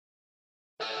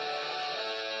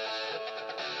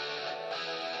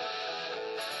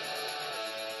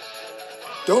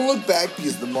Don't look back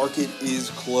because the market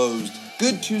is closed.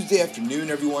 Good Tuesday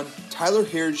afternoon, everyone. Tyler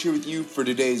Harridge here with you for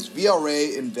today's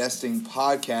VRA Investing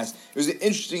Podcast. It was an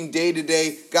interesting day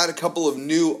today. Got a couple of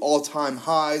new all-time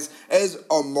highs as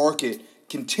our market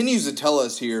continues to tell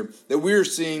us here that we are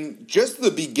seeing just the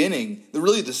beginning,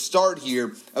 really the start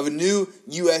here of a new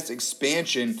U.S.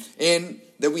 expansion, and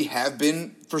that we have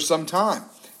been for some time.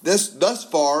 Thus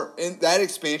far, that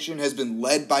expansion has been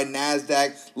led by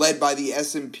NASDAQ, led by the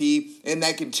S&P, and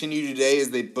that continued today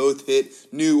as they both hit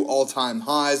new all-time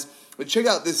highs. But check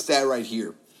out this stat right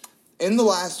here. In the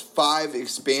last 5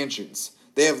 expansions,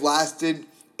 they have lasted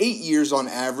 8 years on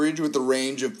average with a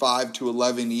range of 5 to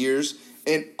 11 years.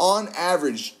 And on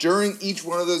average, during each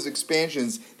one of those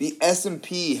expansions, the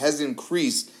S&P has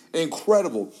increased an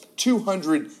incredible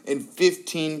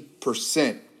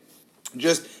 215%.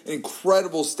 Just an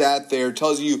incredible stat there.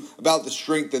 Tells you about the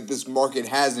strength that this market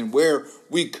has and where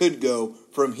we could go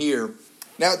from here.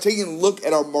 Now, taking a look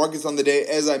at our markets on the day,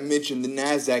 as I mentioned, the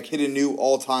NASDAQ hit a new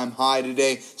all-time high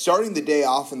today, starting the day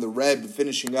off in the red, but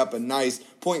finishing up a nice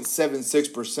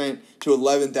 0.76% to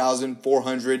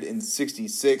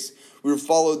 11,466. We were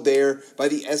followed there by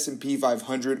the S&P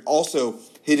 500, also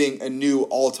hitting a new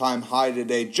all-time high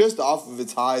today, just off of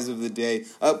its highs of the day,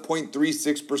 up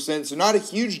 0.36%. So not a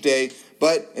huge day,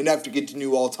 but enough to get to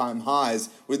new all-time highs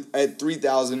at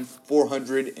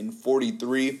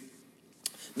 3,443.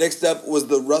 Next up was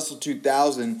the Russell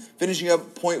 2000, finishing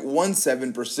up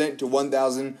 0.17% to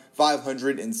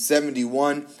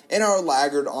 1,571. And our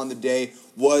laggard on the day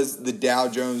was the Dow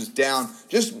Jones, down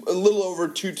just a little over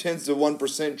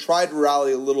 0.2%. Tried to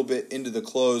rally a little bit into the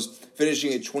close,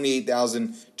 finishing at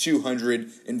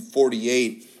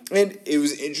 28,248. And it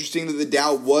was interesting that the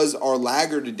Dow was our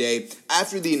laggard today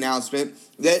after the announcement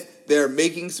that they're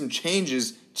making some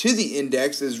changes to the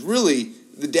index, as really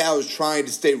the Dow is trying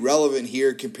to stay relevant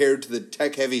here compared to the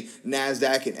tech-heavy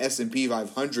NASDAQ and S&P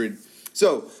 500.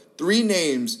 So, 3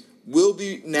 names will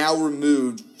be now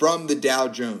removed from the Dow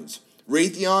Jones: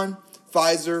 Raytheon,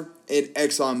 Pfizer, and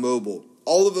ExxonMobil.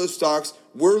 All of those stocks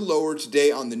were lower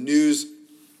today on the news,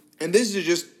 and this is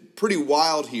just pretty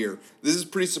wild here. This is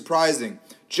pretty surprising.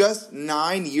 Just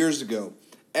 9 years ago,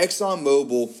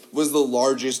 ExxonMobil was the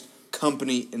largest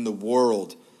company in the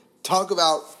world. Talk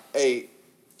about a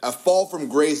fall from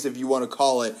grace, if you want to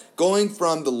call it, going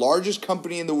from the largest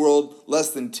company in the world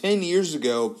less than 10 years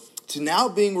ago to now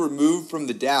being removed from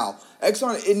the Dow.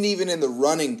 Exxon isn't even in the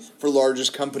running for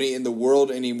largest company in the world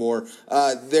anymore.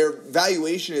 Their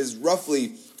valuation is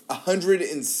roughly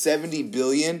 $170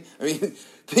 billion. I mean,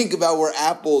 think about where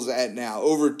Apple's at now,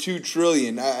 over $2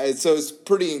 trillion. So it's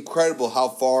pretty incredible how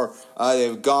far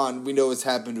they've gone. We know what's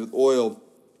happened with oil.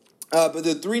 But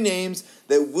the 3 names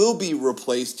that will be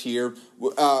replaced here,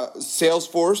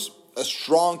 Salesforce, a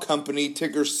strong company,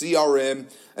 ticker CRM,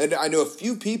 and I know a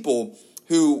few people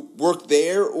who work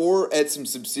there or at some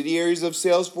subsidiaries of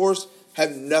Salesforce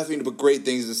have nothing but great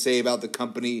things to say about the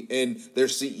company and their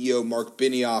CEO, Mark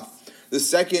Benioff. The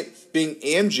second being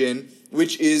Amgen,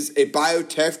 which is a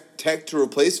biotech to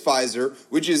replace Pfizer,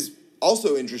 which is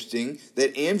also interesting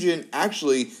that Amgen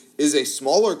actually is a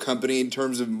smaller company in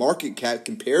terms of market cap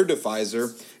compared to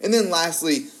Pfizer. And then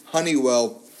lastly,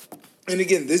 Honeywell. And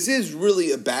again, this is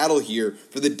really a battle here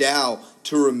for the Dow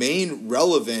to remain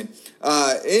relevant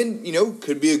and,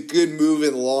 could be a good move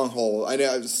in the long haul. I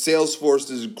know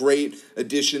Salesforce is a great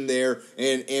addition there,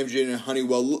 and Amgen and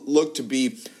Honeywell look to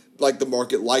be like the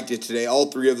market liked it today.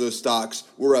 All 3 of those stocks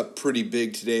were up pretty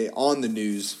big today on the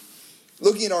news.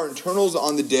 Looking at our internals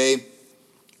on the day,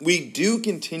 we do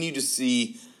continue to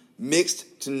see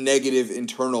mixed to negative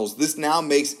internals. This now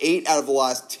makes 8 out of the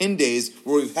last 10 days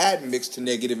where we've had mixed to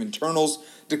negative internals.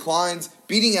 Declines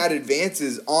beating out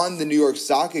advances on the New York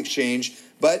Stock Exchange,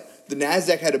 but the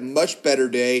NASDAQ had a much better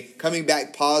day, coming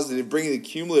back positive, bringing the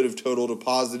cumulative total to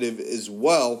positive as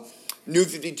well. New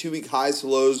 52-week highs to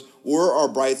lows were our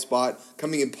bright spot,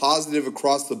 coming in positive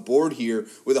across the board here,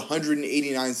 with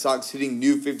 189 stocks hitting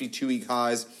new 52-week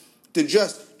highs to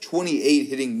just 28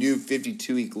 hitting new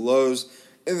 52-week lows.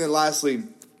 And then lastly,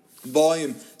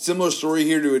 volume, similar story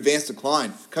here to advanced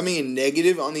decline, coming in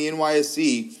negative on the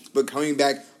NYSE, but coming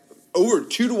back over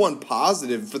 2-to-1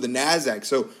 positive for the NASDAQ.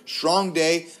 So strong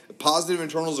day, positive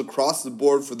internals across the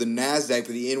board for the NASDAQ,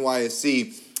 for the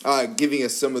NYSE, giving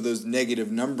us some of those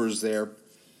negative numbers there.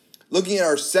 Looking at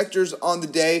our sectors on the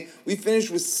day, we finished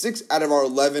with 6 out of our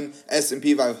 11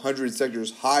 S&P 500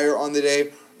 sectors higher on the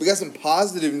day. We got some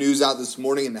positive news out this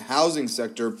morning in the housing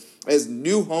sector as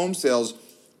new home sales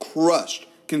crushed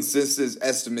consensus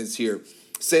estimates here.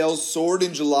 Sales soared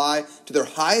in July to their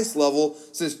highest level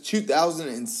since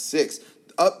 2006,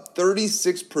 up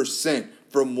 36%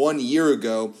 from 1 year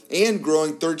ago and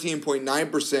growing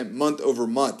 13.9% month over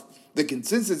month. The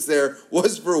consensus there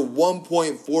was for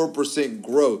 1.4%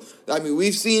 growth. I mean,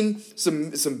 we've seen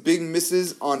some big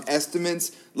misses on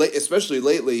estimates, especially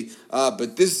lately,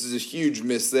 but this is a huge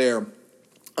miss there.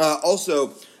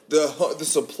 Also, the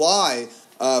supply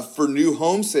for new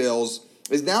home sales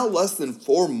is now less than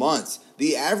 4 months.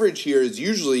 The average here is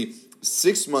usually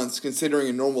 6 months, considering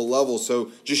a normal level,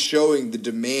 so just showing the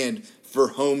demand for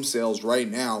home sales right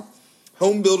now.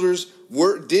 Home builders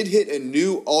did hit a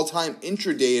new all-time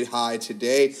intraday high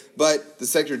today, but the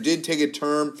sector did take a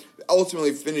turn,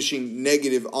 ultimately finishing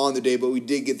negative on the day, but we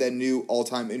did get that new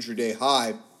all-time intraday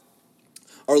high.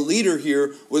 Our leader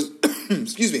here was,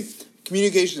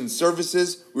 communications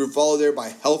services. We were followed there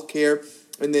by healthcare,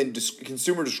 and then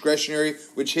consumer discretionary,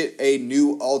 which hit a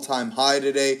new all-time high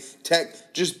today.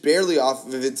 Tech just barely off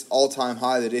of its all-time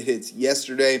high that it hits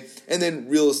yesterday, and then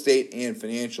real estate and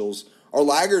financials. Our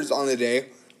laggards on the day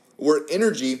were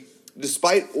energy,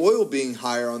 despite oil being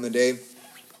higher on the day,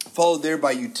 followed there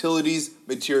by utilities,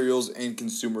 materials, and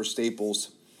consumer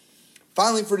staples.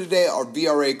 Finally for today, our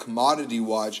VRA commodity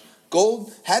watch.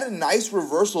 Gold had a nice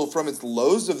reversal from its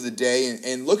lows of the day,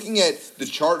 and looking at the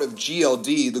chart of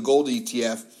GLD, the gold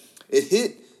ETF, it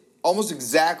hit almost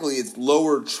exactly its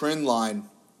lower trend line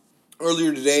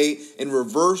earlier today and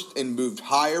reversed and moved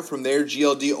higher from there.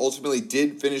 GLD ultimately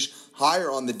did finish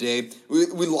higher on the day. We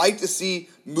like to see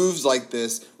moves like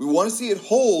this. We want to see it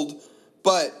hold,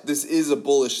 but this is a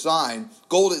bullish sign.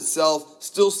 Gold itself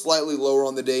still slightly lower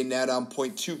on the day, now down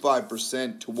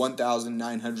 0.25% to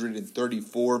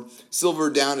 1,934.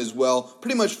 Silver down as well,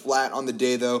 pretty much flat on the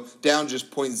day though, down just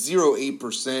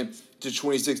 0.08% to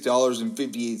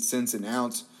 $26.58 an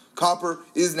ounce. Copper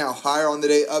is now higher on the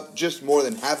day, up just more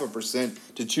than 0.5%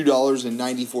 to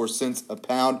 $2.94 a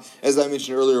pound. As I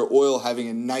mentioned earlier, oil having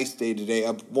a nice day today,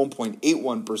 up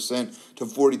 1.81% to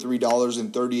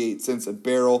 $43.38 a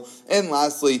barrel. And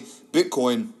lastly,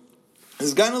 Bitcoin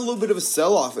has gotten a little bit of a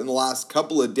sell-off in the last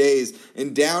couple of days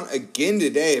and down again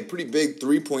today, a pretty big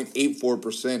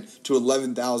 3.84% to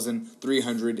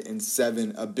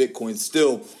 11,307 a Bitcoin.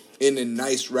 Still in a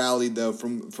nice rally, though,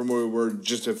 from where we were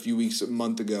just a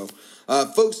month ago.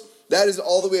 Folks, that is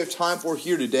all that we have time for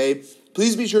here today.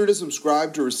 Please be sure to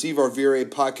subscribe to receive our VRA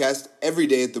podcast every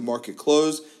day at the market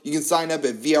close. You can sign up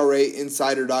at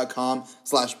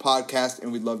VRAinsider.com/podcast,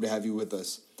 and we'd love to have you with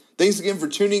us. Thanks again for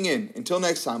tuning in. Until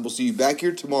next time, we'll see you back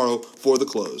here tomorrow for the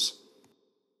close.